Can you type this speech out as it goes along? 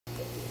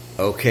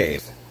Okay,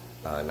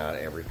 not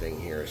everything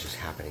here is just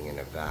happening in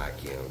a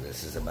vacuum.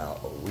 This is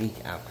about a week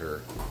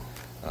after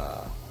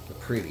the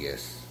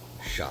previous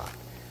shot.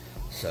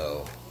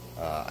 So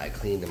I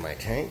cleaned my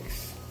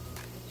tanks.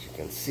 As you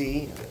can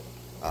see,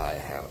 I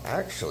have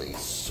actually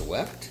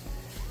swept.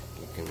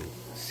 You can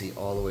see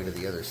all the way to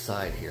the other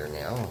side here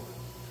now.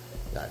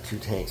 Got 2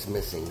 tanks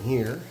missing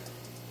here.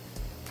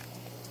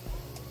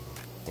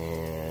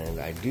 And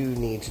I do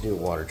need to do a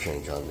water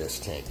change on this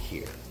tank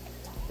here.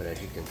 But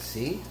as you can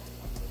see,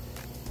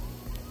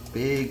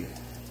 big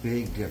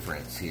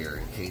difference here,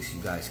 in case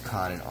you guys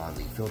caught it on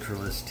the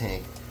filterless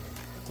tank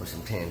with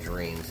some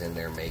tangerines in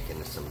there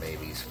making some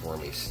babies for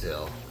me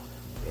still.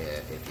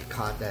 If you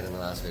caught that in the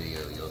last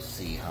video, you'll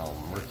see how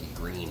murky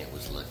green it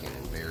was looking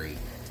and very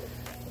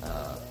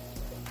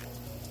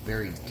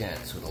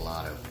dense with a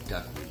lot of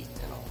duckweed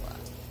and all that.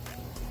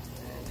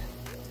 And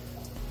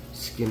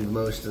skimmed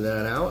most of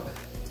that out.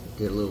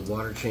 Did a little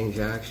water change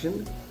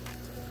action.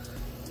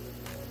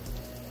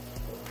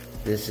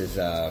 This is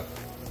a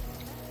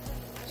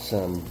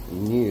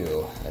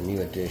new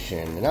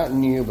addition, not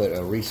new, but a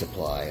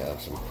resupply of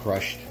some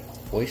crushed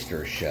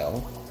oyster shell,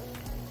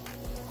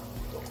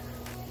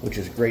 which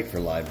is great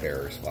for live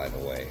bearers, by the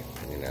way.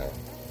 You know,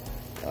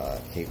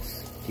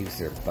 keeps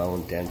their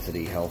bone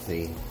density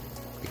healthy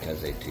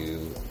because they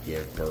do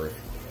give birth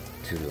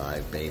to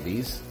live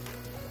babies.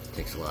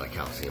 Takes a lot of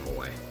calcium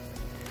away.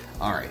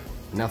 All right,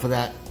 enough of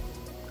that.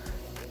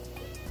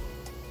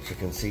 As you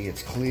can see,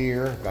 it's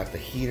clear. Got the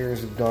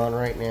heaters gone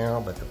right now,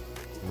 but the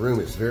room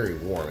is very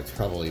warm. It's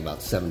probably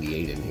about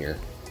 78 in here.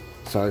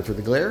 Sorry for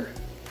the glare.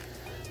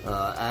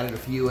 Added a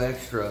few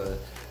extra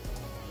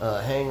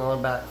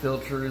hang-on back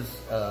filters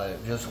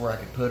just where I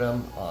could put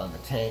them on the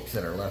tanks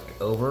that are left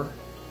over.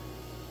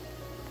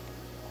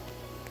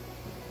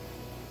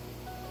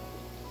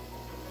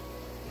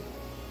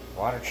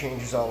 Water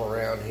changes all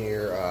around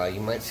here.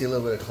 You might see a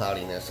little bit of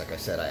cloudiness. Like I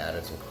said, I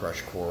added some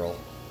crushed coral.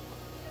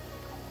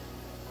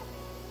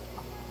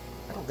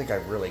 I don't think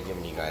I've really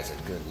given you guys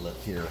a good look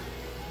here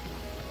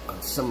on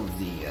some of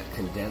the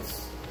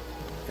condensed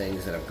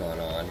things that have gone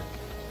on.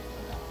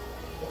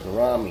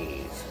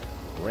 Gouramis,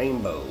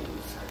 rainbows,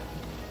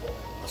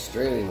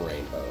 Australian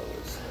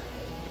rainbows.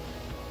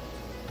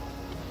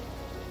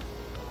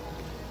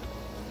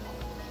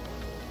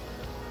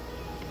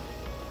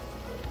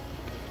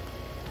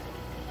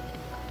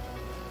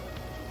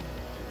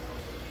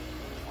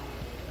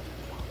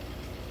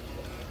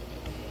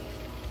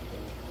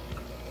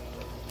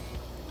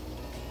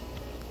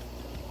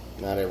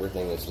 Not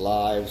everything is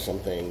live.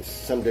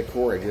 Some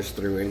decor I just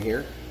threw in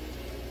here.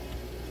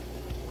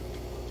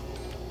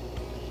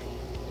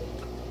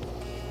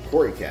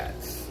 Cory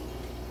cats.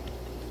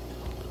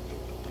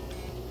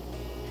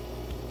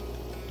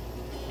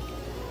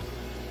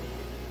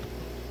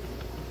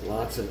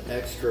 Lots of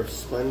extra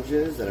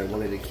sponges that I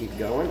wanted to keep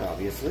going,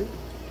 obviously.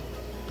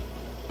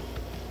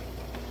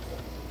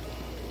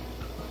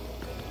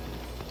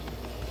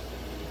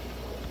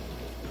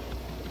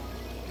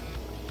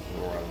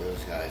 More on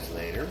those guys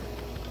later.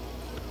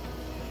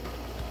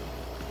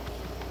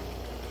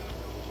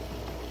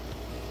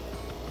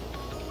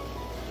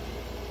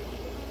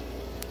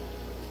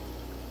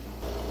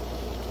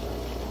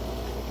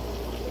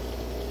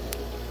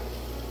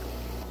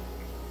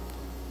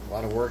 A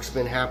lot of work's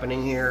been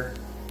happening here.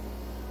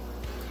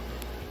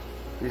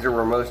 These are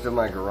where most of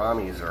my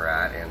gouramis are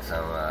at, and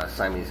some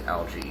Siamese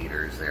algae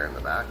eaters there in the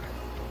back.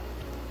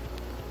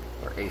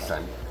 Or a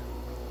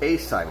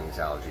Siamese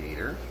algae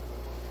eater.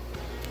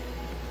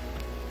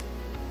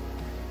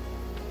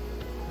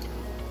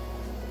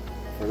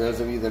 For those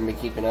of you that have been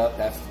keeping up,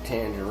 that's the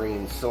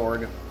tangerine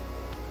sword.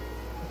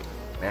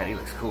 Man, he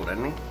looks cool,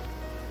 doesn't he?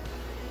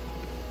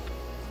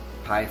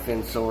 High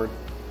fin sword.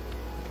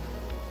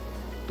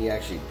 He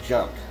actually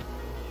jumped.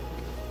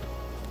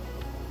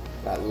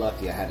 Got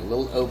lucky, I had a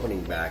little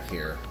opening back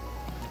here.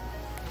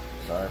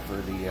 Sorry for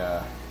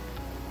the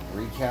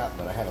recap,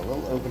 but I had a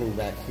little opening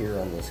back here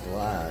on this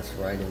glass,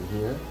 right in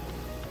here.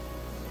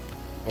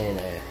 And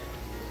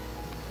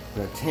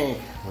the tank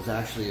was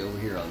actually over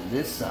here on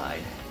this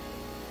side.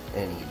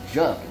 And he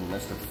jumped and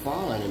must have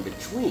fallen in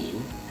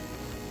between,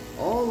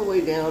 all the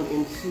way down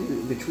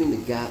into between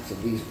the gaps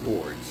of these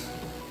boards.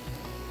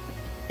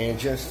 And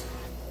just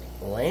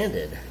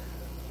landed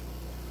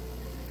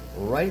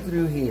right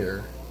through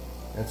here.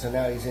 And so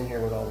now he's in here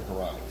with all the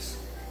gouramis.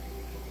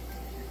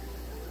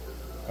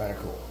 Kind of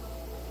cool.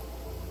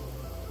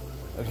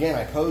 Again,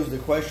 I posed the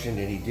question,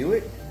 did he do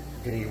it?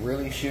 Did he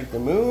really shoot the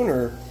moon?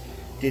 Or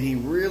did he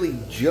really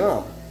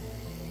jump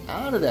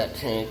out of that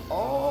tank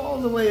all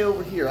the way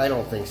over here? I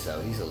don't think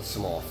so. He's a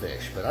small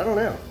fish, but I don't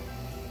know.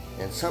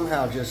 And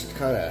somehow just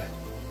kind of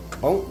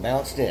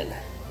bounced in.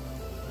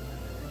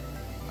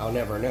 I'll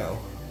never know.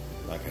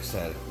 Like I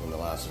said in the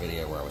last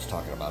video where I was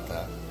talking about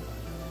that.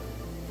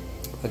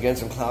 Again,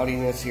 some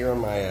cloudiness here on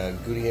my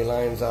Goodyear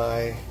lion's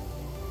eye.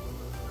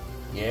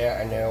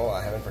 Yeah, I know,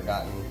 I haven't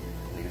forgotten.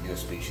 I need to do a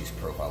species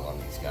profile on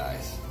these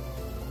guys.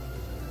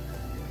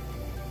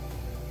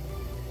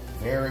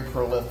 Very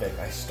prolific.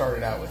 I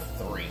started out with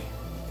 3.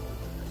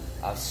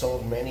 I've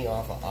sold many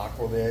off of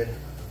Aquabid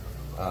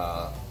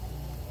about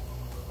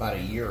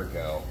a year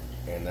ago,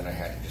 and then I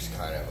had to just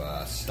kind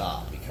of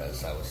stop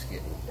because I was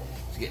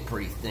getting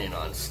pretty thin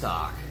on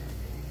stock.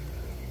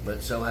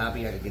 But so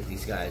happy I could get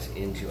these guys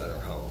into other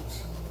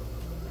homes.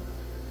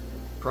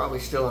 Probably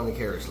still on the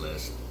careless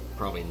list.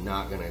 Probably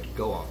not going to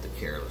go off the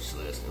careless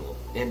list and will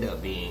end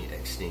up being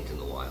extinct in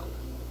the wild.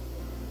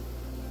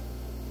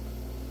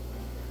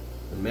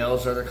 The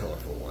males are the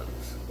colorful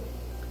ones.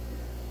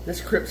 This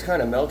crypt's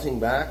kind of melting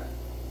back.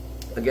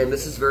 Again,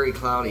 this is very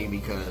cloudy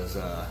because there's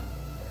a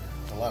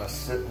lot of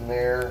soot in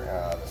there.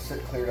 The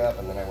soot cleared up,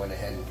 and then I went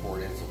ahead and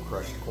poured in some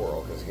crushed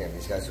coral because, again,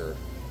 these guys are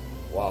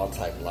wild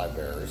type live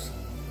bearers.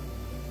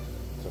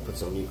 So I put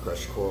some new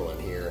crushed coral in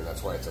here, and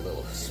that's why it's a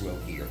little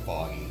smoky or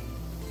foggy.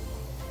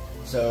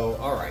 So,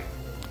 alright.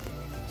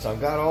 So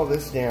I've got all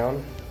this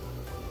down.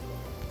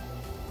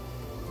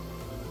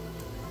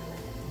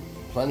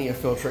 Plenty of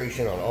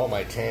filtration on all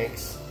my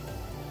tanks.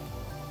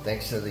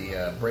 Thanks to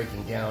the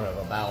breaking down of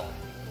about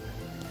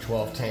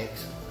 12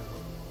 tanks.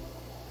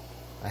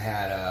 I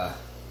had,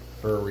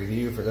 for a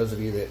review, for those of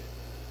you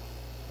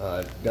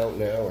that don't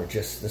know, or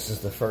just this is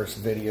the first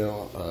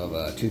video of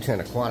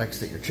 210 Aquatics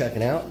that you're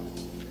checking out.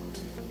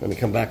 Let me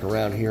come back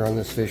around here on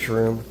this fish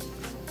room.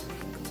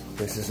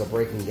 This is a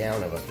breaking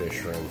down of a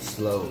fish room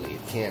slowly.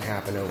 It can't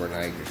happen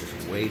overnight. There's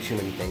just way too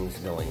many things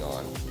going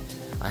on.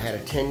 I had a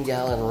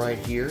 10-gallon right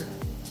here.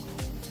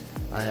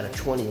 I had a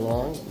 20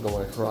 long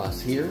going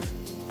across here.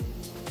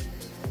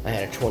 I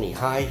had a 20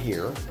 high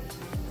here.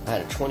 I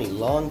had a 20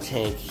 long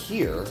tank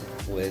here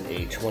with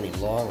a 20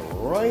 long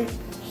right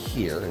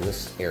here in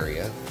this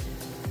area.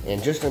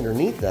 And just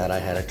underneath that, I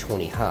had a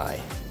 20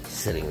 high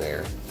sitting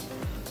there.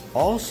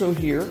 Also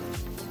here,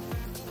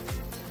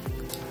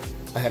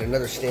 I had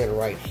another stand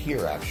right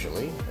here,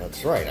 actually.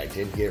 That's right, I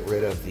did get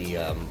rid of the,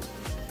 I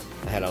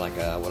had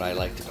what I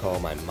like to call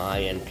my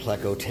Mayan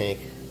Pleco tank.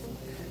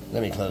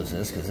 Let me close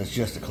this because it's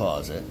just a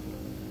closet.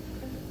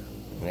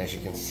 And as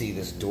you can see,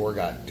 this door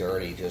got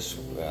dirty just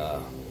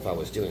if I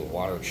was doing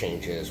water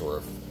changes or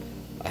if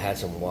I had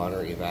some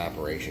water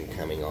evaporation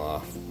coming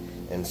off.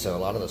 And so a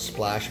lot of the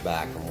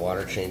splashback from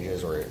water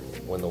changes or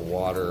when the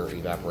water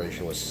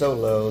evaporation was so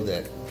low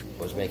that it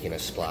was making a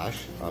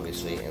splash,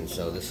 obviously. And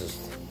so this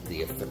is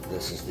the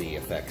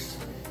effects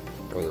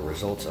or the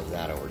results of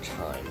that over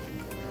time.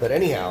 But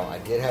anyhow, I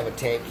did have a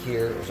tank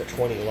here. There's a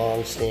 20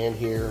 long stand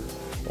here,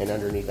 and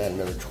underneath that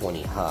another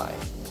 20 high.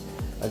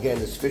 Again,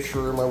 this fish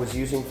room I was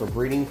using for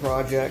breeding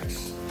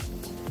projects.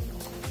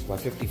 It's my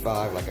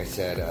 55, like I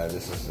said.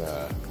 This is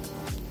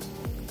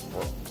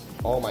where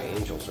all my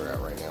angels are at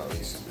right now. At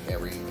least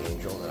every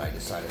angel that I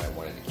decided I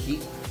wanted to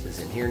keep is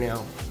in here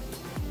now.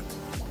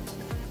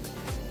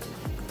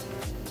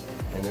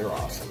 And they're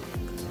awesome.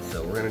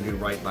 So we're going to do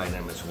right by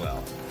them as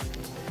well.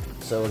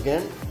 So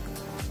again,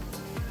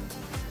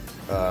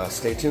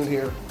 stay tuned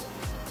here.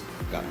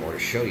 Got more to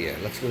show you.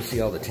 Let's go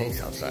see all the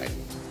tanks outside.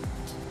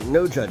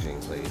 No judging,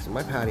 please.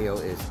 My patio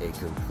is a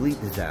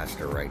complete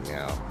disaster right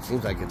now.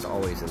 Seems like it's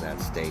always in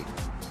that state.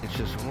 It's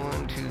just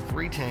 1, 2,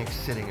 3 tanks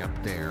sitting up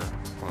there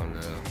on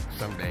the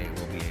someday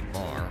will be a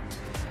bar.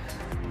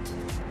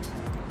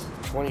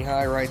 20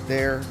 high right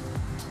there.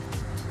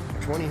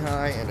 A 20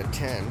 high and a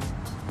 10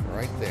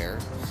 right there.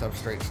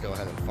 Substrate still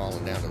hasn't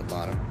fallen down to the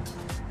bottom.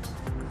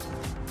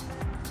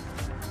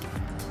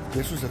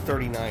 This was a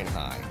 39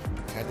 high.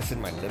 I had this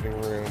in my living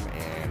room,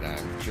 and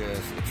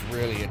it's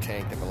really a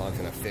tank that belongs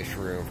in a fish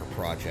room for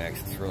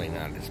projects. It's really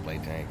not a display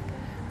tank.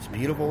 It's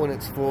beautiful when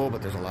it's full,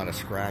 but there's a lot of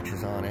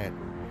scratches on it.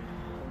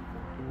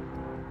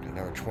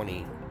 Another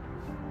 20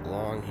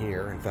 long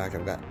here. In fact,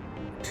 I've got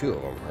 2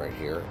 of them right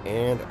here,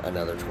 and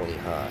another 20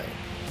 high.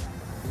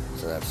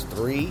 So that's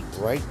 3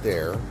 right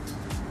there.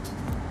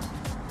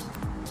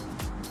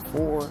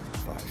 4,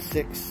 5,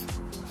 6,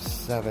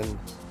 7,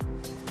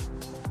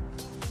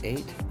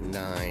 8,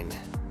 9,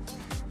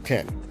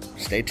 10.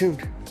 Stay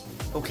tuned.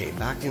 Okay,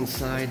 back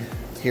inside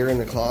here in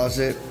the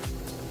closet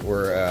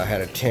where I had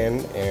a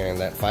 10 and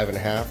that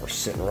 5.5 are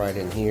sitting right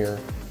in here.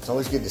 It's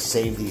always good to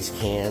save these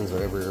cans,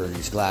 whatever,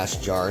 these glass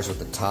jars with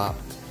the top.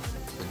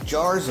 The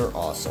jars are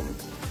awesome.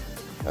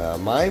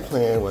 My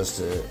plan was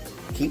to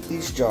keep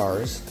these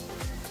jars,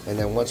 and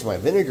then once my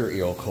vinegar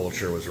eel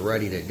culture was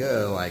ready to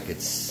go, I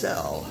could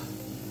sell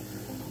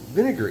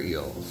vinegar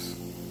eels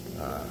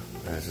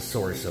as a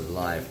source of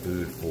live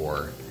food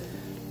for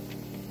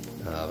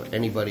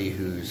anybody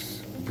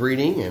who's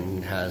breeding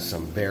and has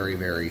some very,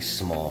 very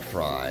small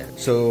fry.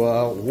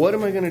 So what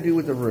am I going to do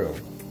with the room?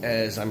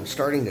 As I'm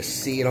starting to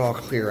see it all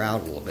clear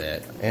out a little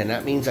bit, and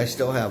that means I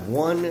still have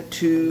 1,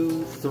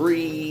 2,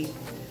 3,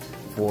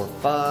 4,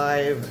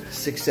 5,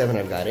 6, 7.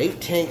 I've got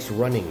 8 tanks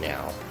running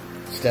now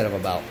instead of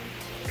about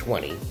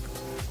 20.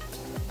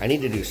 I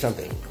need to do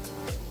something.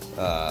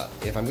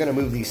 If I'm going to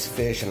move these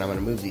fish and I'm going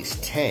to move these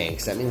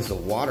tanks, that means the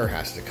water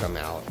has to come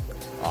out,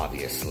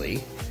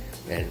 obviously,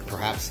 and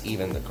perhaps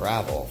even the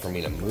gravel for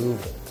me to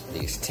move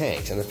these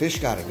tanks. And the fish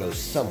got to go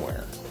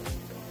somewhere.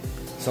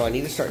 So I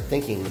need to start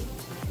thinking,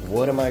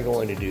 what am I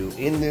going to do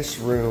in this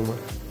room,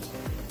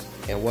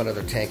 and what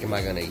other tank am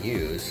I going to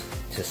use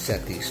to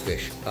set these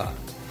fish up.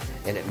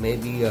 And it may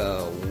be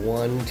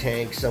one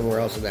tank somewhere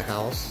else in the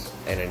house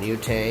and a new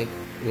tank,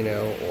 you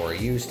know, or a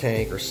used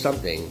tank or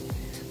something,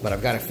 but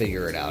I've got to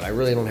figure it out. I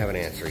really don't have an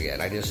answer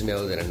yet. I just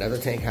know that another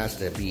tank has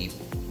to be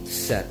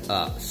set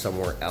up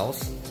somewhere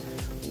else,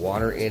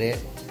 water in it,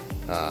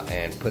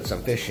 and put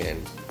some fish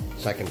in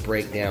so I can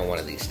break down one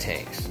of these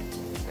tanks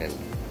and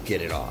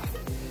get it off.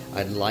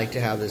 I'd like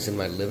to have this in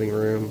my living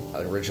room.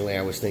 Originally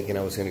I was thinking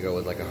I was going to go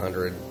with like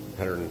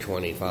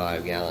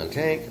 125 gallon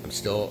tank. I'm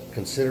still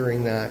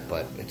considering that,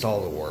 but it's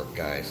all the work,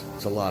 guys.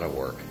 It's a lot of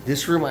work.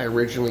 This room I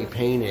originally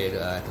painted,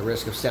 at the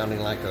risk of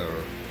sounding like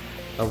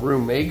a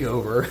room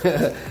makeover.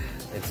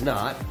 It's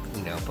not,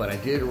 you know, but I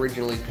did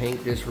originally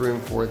paint this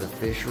room for the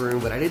fish room,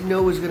 but I didn't know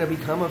it was going to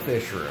become a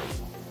fish room.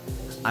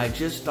 I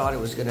just thought it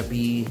was going to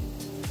be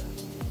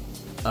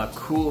a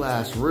cool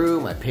ass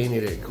room. I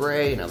painted it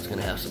gray, and I was going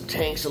to have some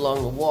tanks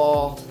along the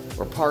wall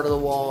or part of the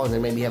wall, and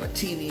then maybe have a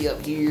TV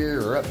up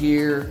here or up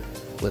here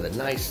with a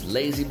nice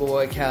lazy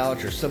boy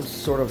couch or some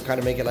sort of kind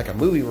of make it like a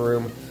movie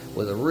room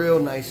with a real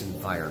nice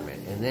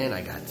environment. And then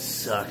I got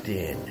sucked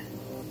in.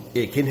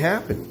 It can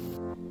happen.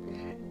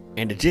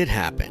 And it did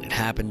happen. It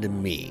happened to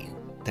me.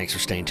 Thanks for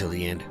staying till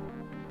the end.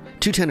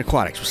 210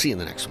 Aquatics. We'll see you in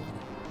the next one.